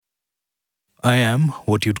I am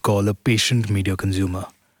what you'd call a patient media consumer.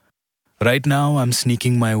 Right now, I'm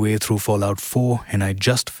sneaking my way through Fallout 4 and I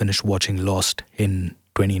just finished watching Lost in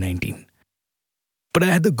 2019. But I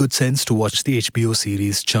had the good sense to watch the HBO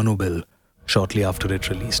series Chernobyl shortly after it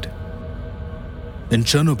released. In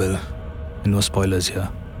Chernobyl, and no spoilers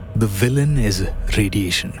here, the villain is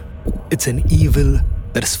radiation. It's an evil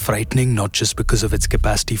that is frightening not just because of its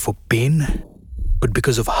capacity for pain, but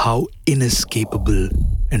because of how inescapable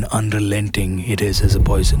and unrelenting it is as a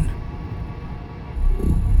poison.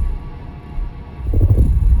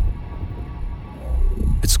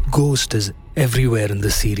 Its ghost is everywhere in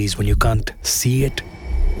the series. When you can't see it,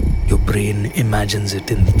 your brain imagines it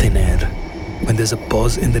in thin air. When there's a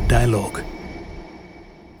pause in the dialogue,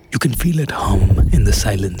 you can feel it hum in the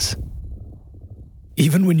silence.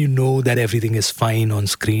 Even when you know that everything is fine on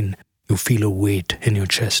screen, you feel a weight in your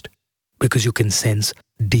chest because you can sense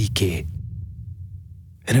decay.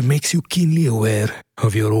 And it makes you keenly aware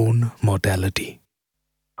of your own mortality.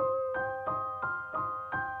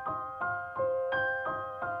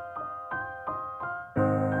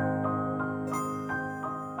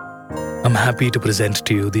 I'm happy to present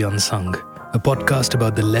to you The Unsung, a podcast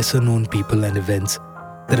about the lesser-known people and events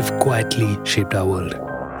that have quietly shaped our world.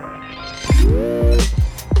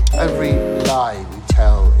 Every lie we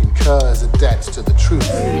tell incurs a debt to the truth.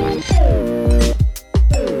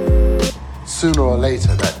 Sooner or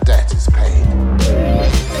later, that debt is paid.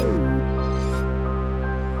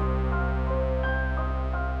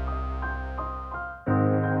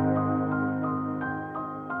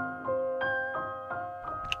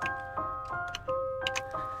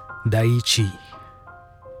 Daiichi.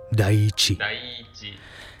 Daiichi.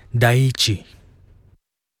 Daiichi.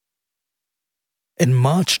 In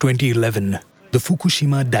March 2011, the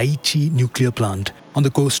Fukushima Daiichi nuclear plant on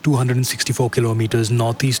the coast 264 kilometers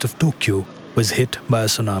northeast of Tokyo was hit by a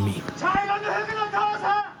tsunami.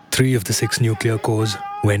 3 of the 6 nuclear cores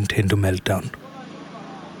went into meltdown.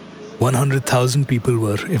 100,000 people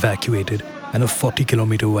were evacuated and a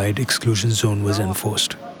 40-kilometer wide exclusion zone was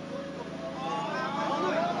enforced.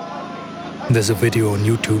 There's a video on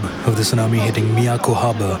YouTube of the tsunami hitting Miyako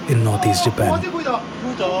Harbor in northeast Japan.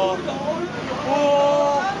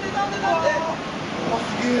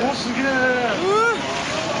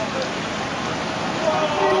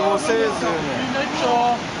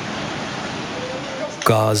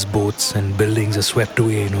 Cars, boats, and buildings are swept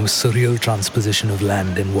away in a surreal transposition of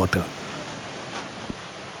land and water.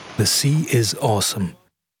 The sea is awesome,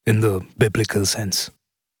 in the biblical sense.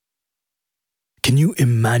 Can you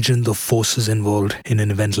imagine the forces involved in an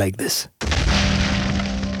event like this?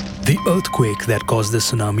 The earthquake that caused the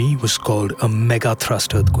tsunami was called a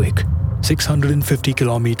megathrust earthquake. 650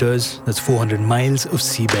 kilometers, that's 400 miles of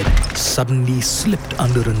seabed, suddenly slipped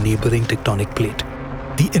under a neighboring tectonic plate.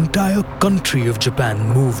 The entire country of Japan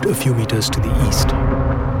moved a few meters to the east.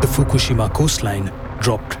 The Fukushima coastline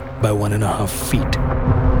dropped by 1.5 feet.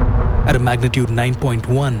 At a magnitude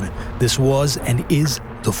 9.1, this was and is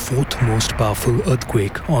the 4th most powerful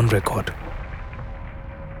earthquake on record.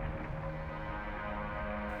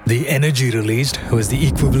 The energy released was the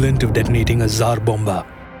equivalent of detonating a Tsar Bomba,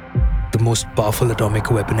 the most powerful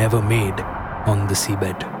atomic weapon ever made on the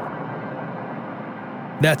seabed.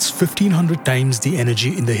 That's 1,500 times the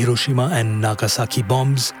energy in the Hiroshima and Nagasaki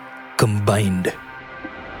bombs combined.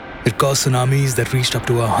 It caused tsunamis that reached up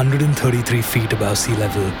to 133 feet above sea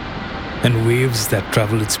level and waves that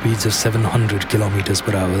traveled at speeds of 700 kilometers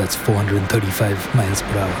per hour, that's 435 miles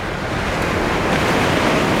per hour.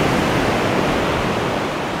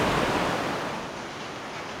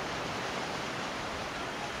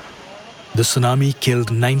 The tsunami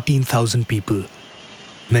killed 19,000 people,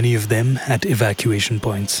 many of them at evacuation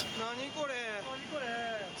points.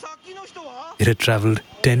 It had traveled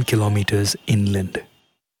 10 kilometers inland.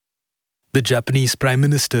 The Japanese Prime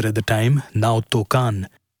Minister at the time, Naoto Kan,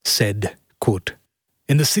 said, quote,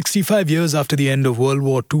 "In the 65 years after the end of World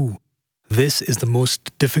War II, this is the most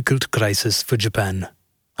difficult crisis for Japan,"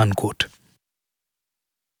 unquote.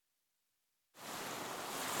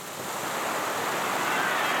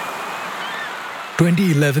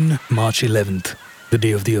 March 11th, the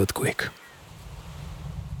day of the earthquake.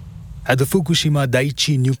 At the Fukushima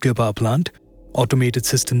Daiichi nuclear power plant, automated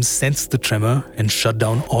systems sensed the tremor and shut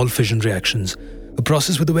down all fission reactions, a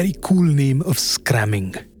process with a very cool name of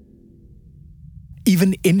scramming.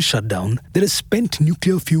 Even in shutdown, there is spent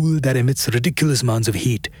nuclear fuel that emits ridiculous amounts of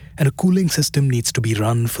heat, and a cooling system needs to be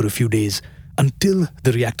run for a few days until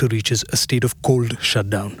the reactor reaches a state of cold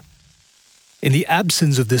shutdown. In the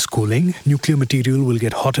absence of this cooling, nuclear material will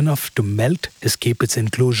get hot enough to melt, escape its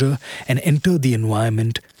enclosure, and enter the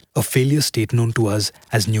environment a failure state known to us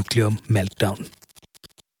as nuclear meltdown.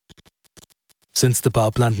 Since the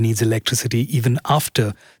power plant needs electricity even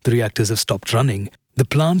after the reactors have stopped running, the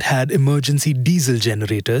plant had emergency diesel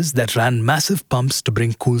generators that ran massive pumps to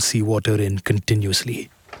bring cool seawater in continuously.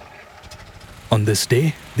 On this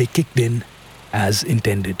day, they kicked in as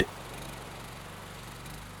intended.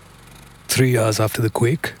 3 hours after the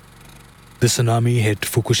quake, the tsunami hit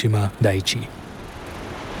Fukushima Daiichi.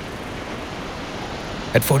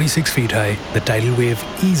 At 46 feet high, the tidal wave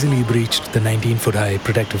easily breached the 19-foot-high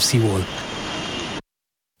protective seawall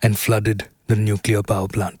and flooded the nuclear power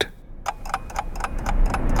plant.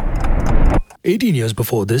 18 years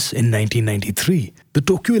before this, in 1993, the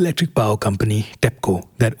Tokyo Electric Power Company, TEPCO,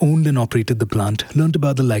 that owned and operated the plant, learned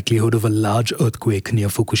about the likelihood of a large earthquake near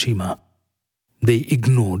Fukushima. They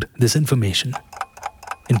ignored this information.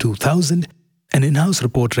 In 2000, an in-house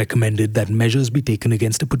report recommended that measures be taken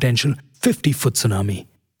against a potential 50-foot tsunami.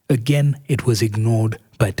 Again, it was ignored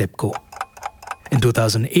by TEPCO. In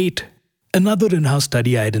 2008, another in-house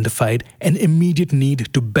study identified an immediate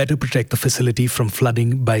need to better protect the facility from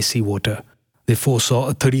flooding by seawater. They foresaw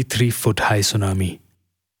a 33-foot-high tsunami.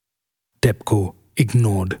 TEPCO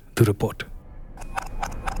ignored the report.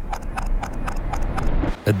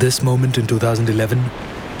 At this moment in 2011,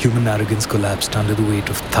 human arrogance collapsed under the weight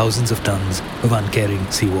of thousands of tons of uncaring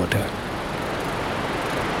seawater.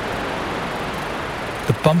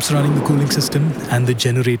 The pumps running the cooling system and the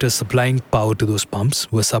generators supplying power to those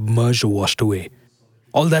pumps were submerged or washed away.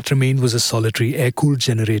 All that remained was a solitary air-cooled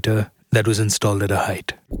generator that was installed at a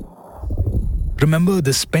height. Remember,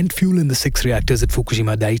 the spent fuel in the 6 reactors at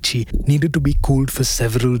Fukushima Daiichi needed to be cooled for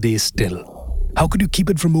several days still. How could you keep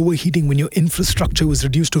it from overheating when your infrastructure was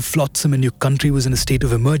reduced to flotsam and your country was in a state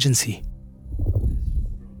of emergency?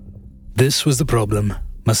 This was the problem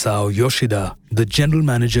Masao Yoshida, the general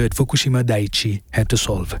manager at Fukushima Daiichi, had to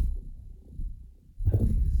solve.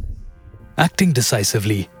 Acting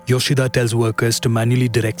decisively, Yoshida tells workers to manually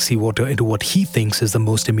direct seawater into what he thinks is the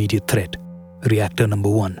most immediate threat, reactor number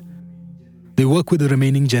 1. They work with the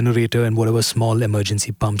remaining generator and whatever small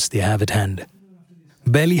emergency pumps they have at hand.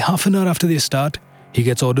 Barely half an hour after they start, he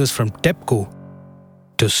gets orders from TEPCO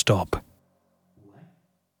to stop.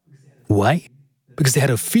 Why? Because they had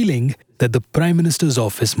a feeling that the Prime Minister's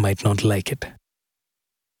office might not like it.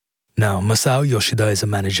 Now, Masao Yoshida is a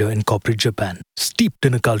manager in corporate Japan, steeped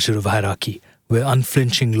in a culture of hierarchy, where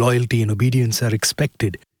unflinching loyalty and obedience are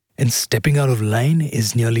expected, and stepping out of line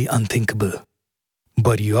is nearly unthinkable.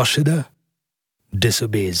 But Yoshida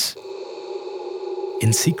disobeys.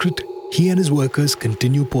 In secret, he and his workers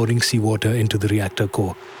continue pouring seawater into the reactor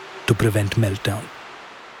core to prevent meltdown.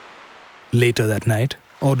 Later that night,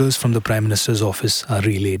 orders from the Prime Minister's office are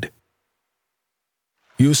relayed.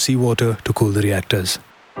 Use seawater to cool the reactors.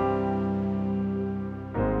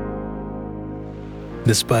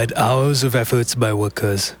 Despite hours of efforts by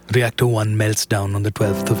workers, Reactor 1 melts down on the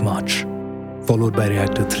 12th of March, followed by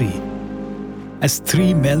Reactor 3. As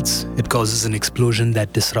 3 melts, it causes an explosion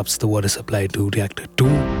that disrupts the water supply to Reactor 2.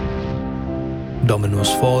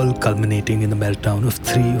 Dominoes fall, culminating in the meltdown of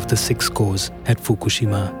 3 of the 6 cores at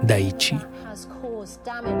Fukushima Daiichi.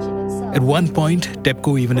 At one point,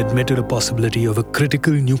 TEPCO even admitted a possibility of a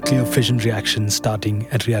critical nuclear fission reaction starting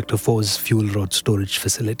at Reactor 4's fuel rod storage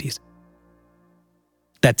facilities.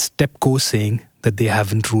 That's TEPCO saying that they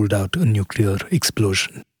haven't ruled out a nuclear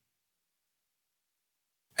explosion.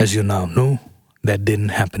 As you now know, that didn't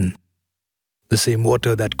happen. The same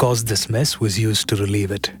water that caused this mess was used to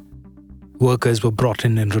relieve it. Workers were brought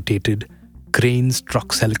in and rotated. Cranes,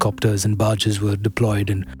 trucks, helicopters, and barges were deployed,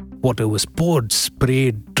 and water was poured,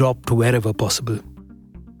 sprayed, dropped wherever possible.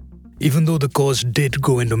 Even though the cores did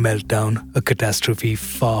go into meltdown, a catastrophe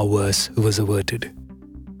far worse was averted.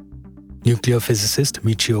 Nuclear physicist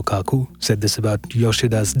Michio Kaku said this about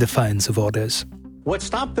Yoshida's defiance of orders. What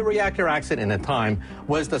stopped the reactor accident at the time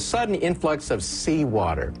was the sudden influx of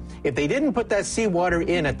seawater. If they didn't put that seawater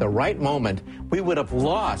in at the right moment, we would have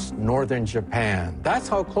lost northern Japan. That's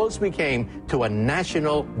how close we came to a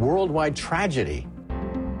national, worldwide tragedy.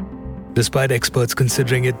 Despite experts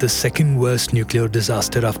considering it the second worst nuclear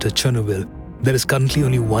disaster after Chernobyl, there is currently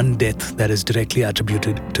only one death that is directly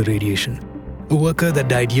attributed to radiation. A worker that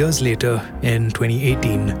died years later in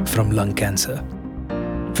 2018 from lung cancer.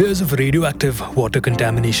 Fears of radioactive water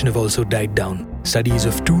contamination have also died down. Studies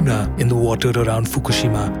of tuna in the water around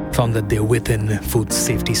Fukushima found that they're within food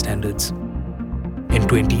safety standards. In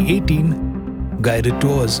 2018, guided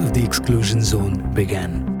tours of the exclusion zone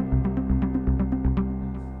began.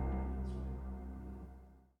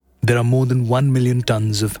 There are more than 1 million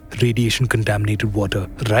tons of radiation-contaminated water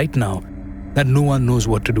right now that no one knows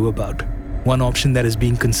what to do about. One option that is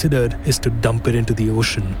being considered is to dump it into the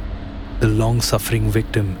ocean, the long-suffering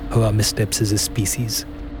victim of our missteps as a species.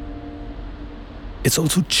 It's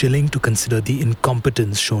also chilling to consider the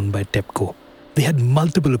incompetence shown by TEPCO. They had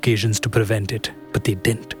multiple occasions to prevent it, but they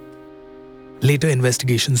didn't. Later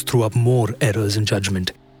investigations threw up more errors in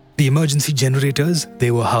judgment. The emergency generators,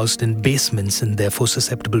 they were housed in basements and therefore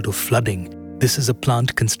susceptible to flooding. This is a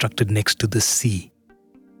plant constructed next to the sea.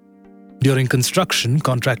 During construction,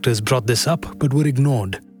 contractors brought this up but were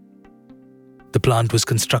ignored. The plant was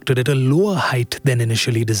constructed at a lower height than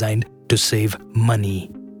initially designed to save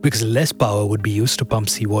money, because less power would be used to pump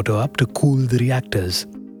seawater up to cool the reactors.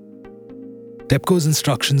 TEPCO's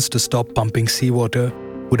instructions to stop pumping seawater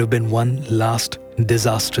would have been one last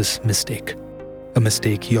disastrous mistake, a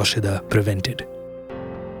mistake Yoshida prevented.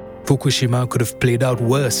 Fukushima could have played out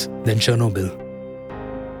worse than Chernobyl.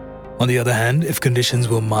 On the other hand, if conditions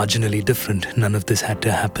were marginally different, none of this had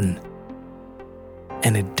to happen.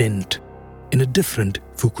 And it didn't, in a different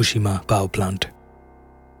Fukushima power plant.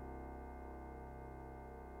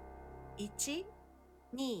 1, 2,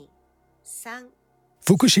 3.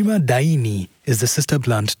 Fukushima Dai-2 is the sister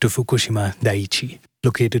plant to Fukushima Daiichi,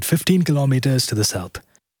 located 15 kilometers to the south.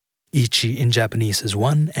 Ichi in Japanese is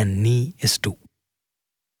 1 and ni is 2.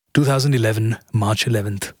 2011, March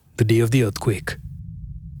 11th, the day of the earthquake.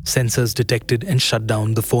 Sensors detected and shut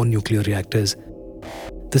down the 4 nuclear reactors,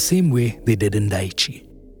 the same way they did in Daiichi.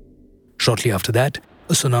 Shortly after that,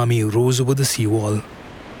 a tsunami rose over the seawall,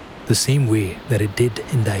 the same way that it did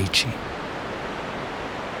in Daiichi.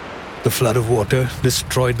 The flood of water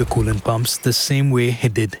destroyed the coolant pumps the same way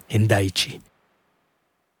it did in Daiichi.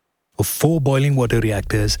 Of 4 boiling water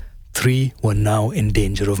reactors, 3 were now in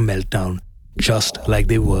danger of meltdown, just like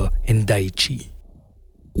they were in Daiichi.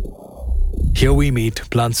 Here we meet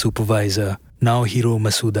plant supervisor Naohiro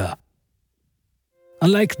Masuda.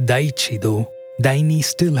 Unlike Daiichi though, Dai-2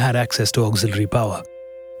 still had access to auxiliary power.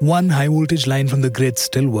 One high-voltage line from the grid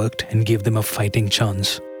still worked and gave them a fighting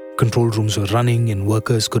chance. Control rooms were running and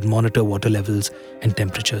workers could monitor water levels and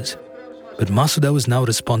temperatures. But Masuda was now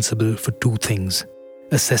responsible for 2 things: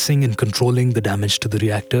 assessing and controlling the damage to the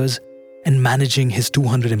reactors and managing his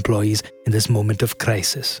 200 employees in this moment of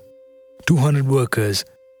crisis. 200 workers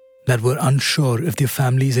that were unsure if their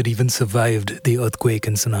families had even survived the earthquake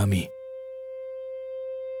and tsunami.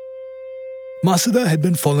 Masuda had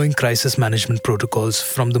been following crisis management protocols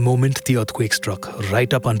from the moment the earthquake struck,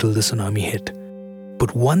 right up until the tsunami hit.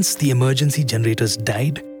 But once the emergency generators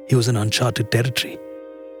died, he was in uncharted territory.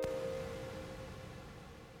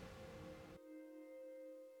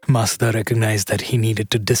 Masuda recognized that he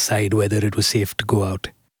needed to decide whether it was safe to go out.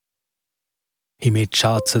 He made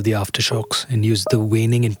charts of the aftershocks and used the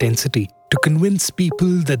waning intensity to convince people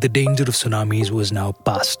that the danger of tsunamis was now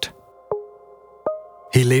past.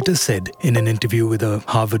 He later said in an interview with a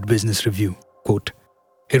Harvard Business Review, quote,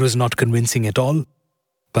 "It was not convincing at all,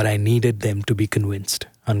 but I needed them to be convinced,"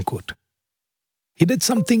 unquote. He did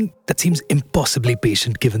something that seems impossibly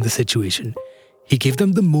patient given the situation. He gave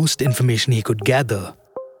them the most information he could gather,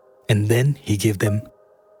 and then he gave them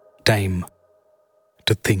time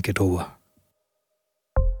to think it over.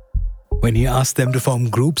 When he asked them to form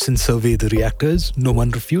groups and survey the reactors, no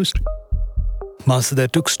one refused.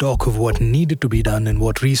 Masuda took stock of what needed to be done and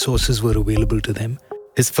what resources were available to them.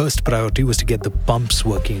 His first priority was to get the pumps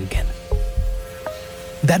working again.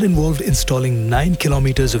 That involved installing 9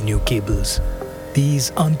 kilometers of new cables.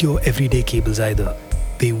 These aren't your everyday cables either.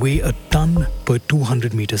 They weigh a ton per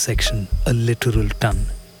 200-meter section, a literal ton.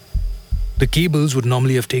 The cables would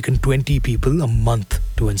normally have taken 20 people a month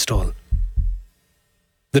to install.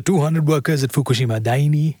 The 200 workers at Fukushima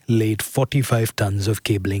Dai-2 laid 45 tons of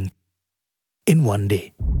cabling in one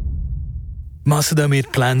day. Masuda made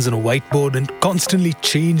plans on a whiteboard and constantly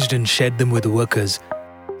changed and shared them with the workers.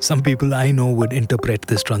 Some people I know would interpret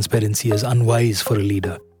this transparency as unwise for a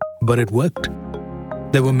leader, but it worked.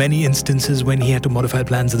 There were many instances when he had to modify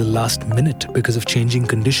plans at the last minute because of changing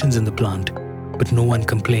conditions in the plant, but no one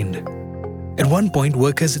complained. At one point,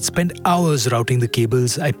 workers had spent hours routing the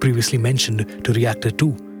cables I previously mentioned to Reactor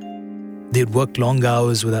 2. They had worked long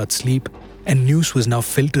hours without sleep, and news was now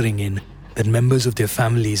filtering in that members of their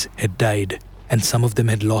families had died and some of them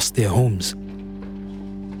had lost their homes.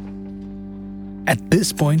 At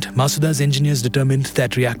this point, Masuda's engineers determined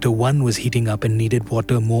that Reactor 1 was heating up and needed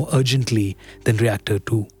water more urgently than Reactor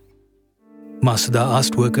 2. Masuda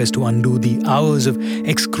asked workers to undo the hours of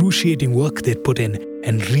excruciating work they'd put in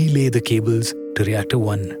and relay the cables to Reactor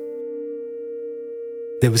 1.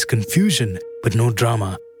 There was confusion, but no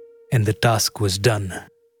drama, and the task was done.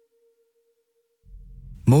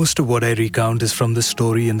 Most of what I recount is from the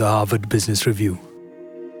story in the Harvard Business Review.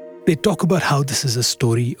 They talk about how this is a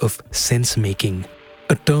story of sense-making,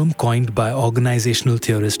 a term coined by organizational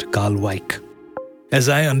theorist Carl Weick. As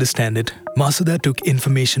I understand it, Masuda took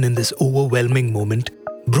information in this overwhelming moment,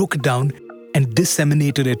 broke it down, and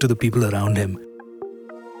disseminated it to the people around him.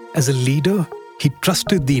 As a leader, he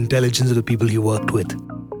trusted the intelligence of the people he worked with,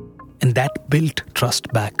 and that built trust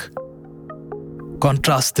back.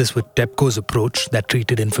 Contrast this with TEPCO's approach that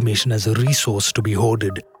treated information as a resource to be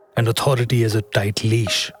hoarded and authority as a tight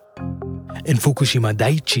leash. In Fukushima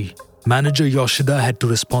Daiichi, manager Yoshida had to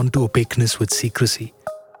respond to opaqueness with secrecy.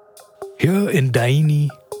 Here in Daini,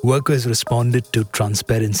 workers responded to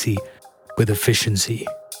transparency with efficiency.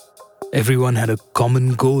 Everyone had a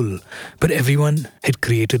common goal, but everyone had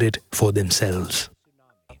created it for themselves.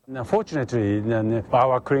 Fortunately,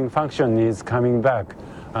 our cooling function is coming back.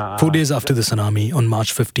 4 days after the tsunami, on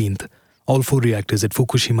March 15th, all 4 reactors at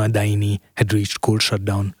Fukushima Daini had reached cold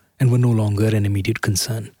shutdown and were no longer an immediate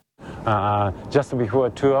concern. Just before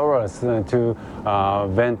 2 hours to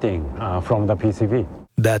venting from the PCB.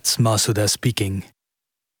 That's Masuda speaking.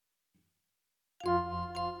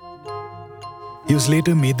 He was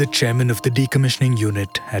later made the chairman of the decommissioning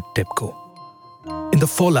unit at TEPCO. In the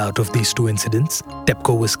fallout of these two incidents,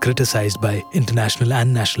 TEPCO was criticized by international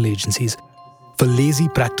and national agencies for lazy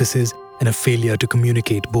practices and a failure to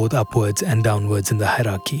communicate both upwards and downwards in the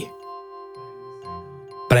hierarchy.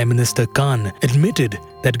 Prime Minister Khan admitted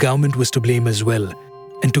that government was to blame as well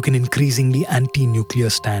and took an increasingly anti-nuclear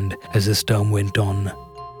stand as this term went on.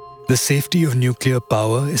 The safety of nuclear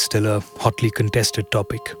power is still a hotly contested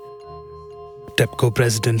topic. TEPCO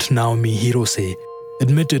President Naomi Hirose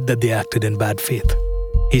admitted that they acted in bad faith.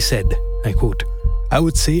 He said, I quote, "I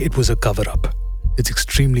would say it was a cover-up. It's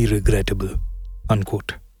extremely regrettable,"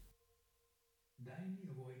 unquote.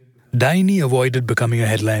 Daini avoided becoming a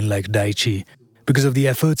headline like Daiichi because of the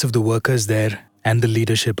efforts of the workers there and the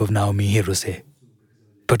leadership of Naomi Hirose,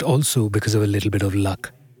 but also because of a little bit of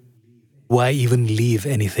luck. Why even leave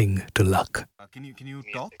anything to luck? Can you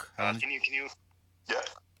talk? Yeah.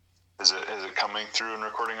 Is it coming through and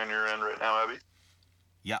recording on your end right now, Abby?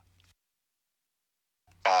 Yeah.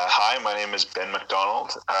 Hi, my name is Ben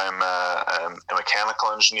McDonald. I'm a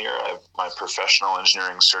mechanical engineer. I have my professional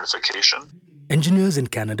engineering certification. Engineers in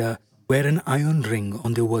Canada wear an iron ring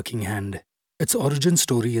on their working hand. Its origin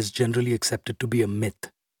story is generally accepted to be a myth,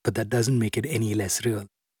 but that doesn't make it any less real.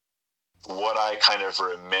 What I kind of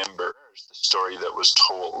remember, the story that was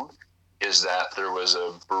told, is that there was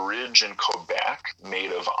a bridge in Quebec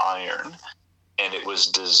made of iron, and it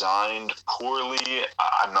was designed poorly.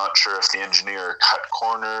 I'm not sure if the engineer cut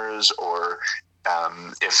corners or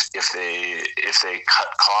if they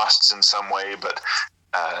cut costs in some way, but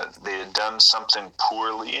they had done something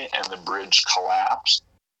poorly and the bridge collapsed.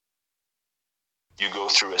 You go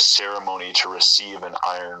through a ceremony to receive an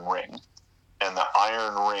iron ring, and the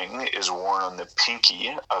iron ring is worn on the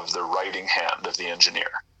pinky of the writing hand of the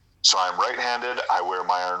engineer. So I'm right-handed, I wear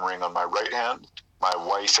my iron ring on my right hand. My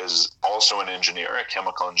wife is also an engineer, a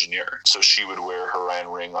chemical engineer, so she would wear her iron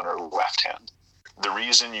ring on her left hand. The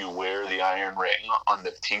reason you wear the iron ring on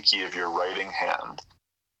the pinky of your writing hand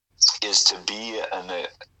is to be an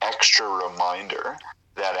extra reminder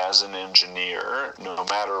that as an engineer, no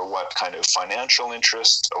matter what kind of financial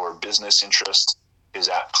interest or business interest is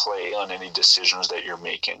at play on any decisions that you're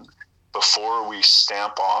making, before we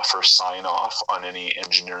stamp off or sign off on any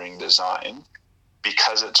engineering design,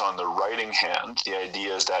 because it's on the writing hand, the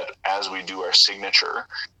idea is that as we do our signature,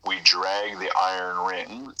 we drag the iron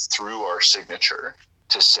ring through our signature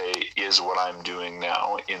to say, is what I'm doing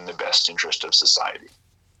now in the best interest of society?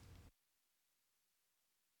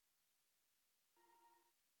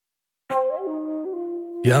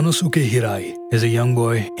 Yanosuke Hirai is a young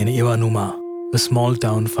boy in Iwanuma, a small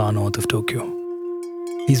town far north of Tokyo.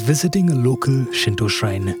 He's visiting a local Shinto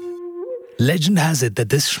shrine. Legend has it that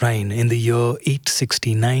this shrine in the year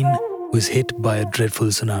 869 was hit by a dreadful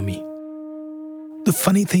tsunami. The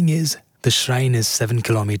funny thing is, the shrine is 7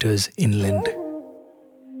 kilometers inland.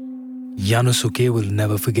 Yanosuke will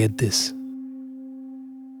never forget this.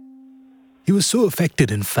 He was so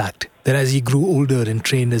affected, in fact, that as he grew older and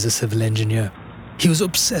trained as a civil engineer, he was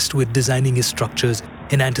obsessed with designing his structures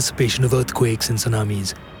in anticipation of earthquakes and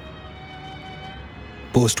tsunamis.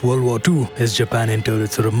 Post-World War II, as Japan entered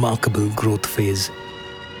its remarkable growth phase,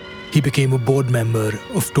 he became a board member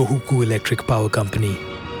of Tohoku Electric Power Company.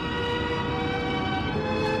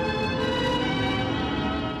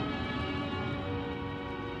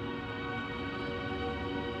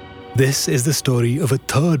 This is the story of a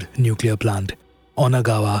third nuclear plant,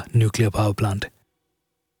 Onagawa Nuclear Power Plant.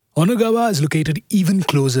 Onagawa is located even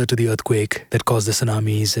closer to the earthquake that caused the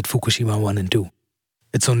tsunamis at Fukushima 1 and 2.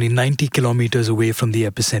 It's only 90 kilometers away from the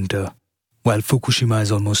epicenter, while Fukushima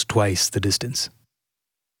is almost twice the distance.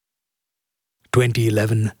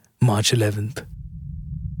 2011, March 11th.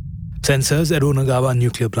 Sensors at Onagawa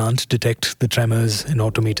nuclear plant detect the tremors and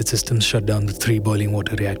automated systems shut down the 3 boiling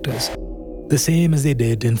water reactors. The same as they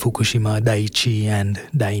did in Fukushima, Daiichi and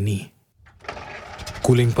Daini.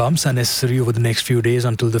 Cooling pumps are necessary over the next few days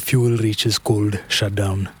until the fuel reaches cold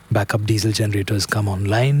shutdown. Backup diesel generators come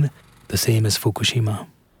online, the same as Fukushima.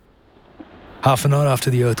 Half an hour after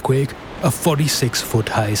the earthquake, a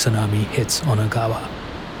 46-foot-high tsunami hits Onagawa.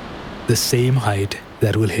 The same height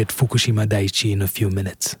that will hit Fukushima Daiichi in a few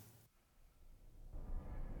minutes.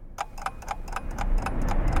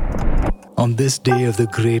 On this day of the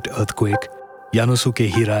great earthquake, Yanosuke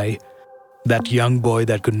Hirai, that young boy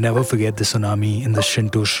that could never forget the tsunami in the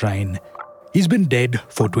Shinto shrine, he's been dead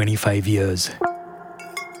for 25 years.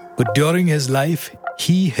 But during his life,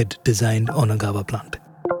 he had designed Onagawa plant,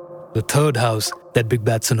 the third house that Big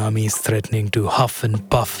Bad Tsunami is threatening to huff and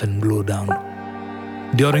puff and blow down.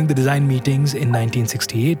 During the design meetings in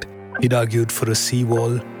 1968, he'd argued for a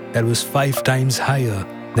seawall that was 5 times higher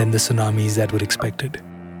than the tsunamis that were expected.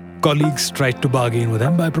 Colleagues tried to bargain with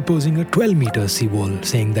him by proposing a 12-meter seawall,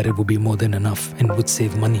 saying that it would be more than enough and would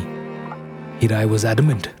save money. Hirai was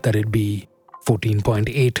adamant that it'd be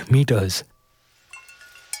 14.8 meters.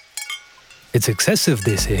 It's excessive,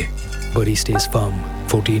 they say, but he stays firm,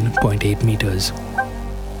 14.8 meters.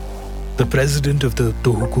 The president of the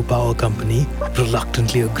Tohoku Power Company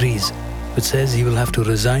reluctantly agrees, but says he will have to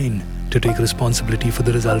resign to take responsibility for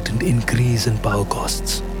the resultant increase in power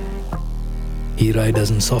costs. Hirai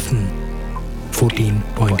doesn't soften.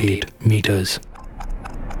 14.8 meters.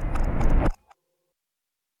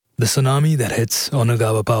 The tsunami that hits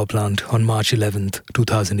Onagawa power plant on March 11th,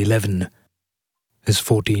 2011 is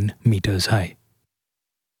 14 meters high.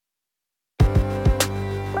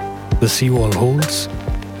 The seawall holds,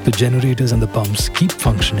 the generators and the pumps keep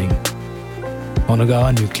functioning.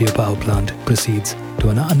 Onagawa nuclear power plant proceeds to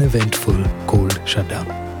an uneventful cold shutdown.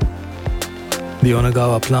 The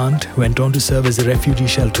Onagawa plant went on to serve as a refugee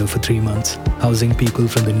shelter for 3 months, housing people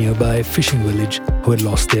from the nearby fishing village who had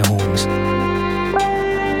lost their homes.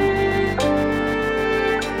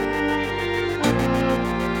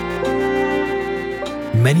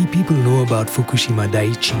 Many people know about Fukushima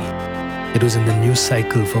Daiichi. It was in the news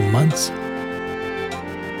cycle for months.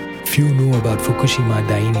 Few know about Fukushima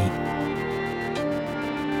Daini.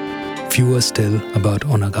 Fewer still about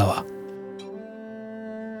Onagawa.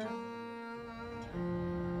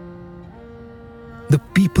 The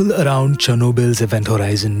people around Chernobyl's event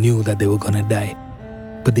horizon knew that they were gonna die,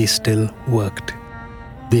 but they still worked.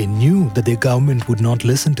 They knew that their government would not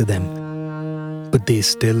listen to them, but they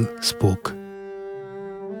still spoke.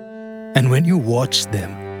 And when you watch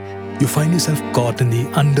them, you find yourself caught in the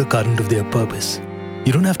undercurrent of their purpose.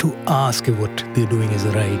 You don't have to ask if what they're doing is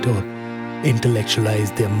right or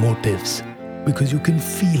intellectualize their motives, because you can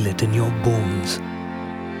feel it in your bones.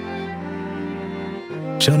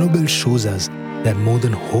 Chernobyl shows us that more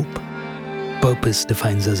than hope, purpose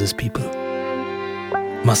defines us as people.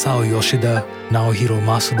 Masao Yoshida, Naohiro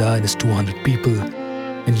Masuda and his 200 people,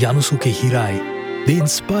 and Yanosuke Hirai, they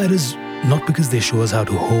inspire us not because they show us how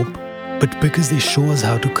to hope, but because they show us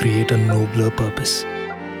how to create a nobler purpose.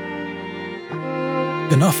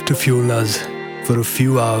 Enough to fuel us for a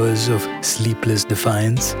few hours of sleepless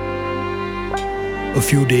defiance, a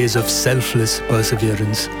few days of selfless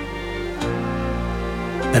perseverance,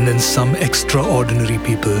 and then some extraordinary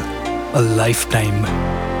people, a lifetime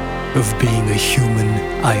of being a human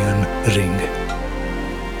iron ring.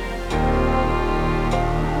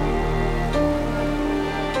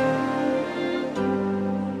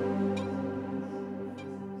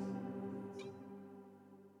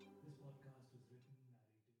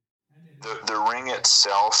 The ring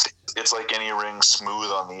itself, it's like any ring,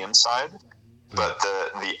 smooth on the inside, but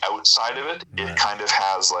the outside of it, it kind of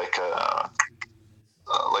has like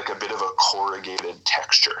a bit of a corrugated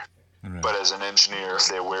texture. Right. But as an engineer, if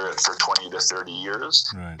they wear it for 20 to 30 years,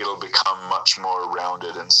 Right. it'll become much more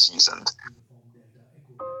rounded and seasoned.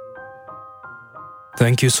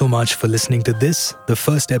 Thank you so much for listening to this, the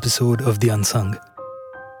first episode of The Unsung.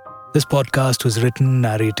 This podcast was written,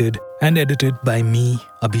 narrated, and edited by me,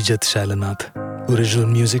 Abhijat Shailanath. Original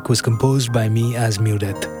music was composed by me as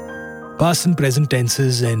Mudet. Past and present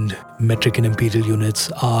tenses and metric and imperial units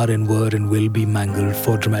are and were and will be mangled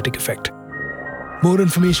for dramatic effect. More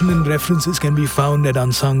information and references can be found at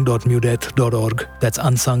unsung.mudet.org. That's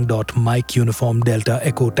unsung.mike uniform delta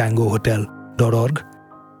echo tango hotel.org.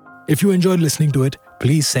 If you enjoyed listening to it,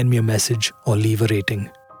 please send me a message or leave a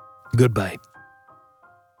rating. Goodbye.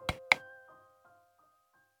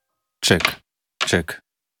 Check.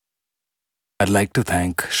 I'd like to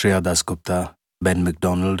thank Shreya Dasgupta, Ben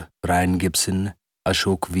McDonald, Ryan Gibson,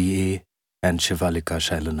 Ashok V.A., and Shivalika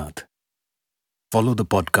Shailanath. Follow the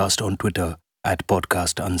podcast on Twitter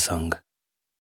 @PodcastUnsung.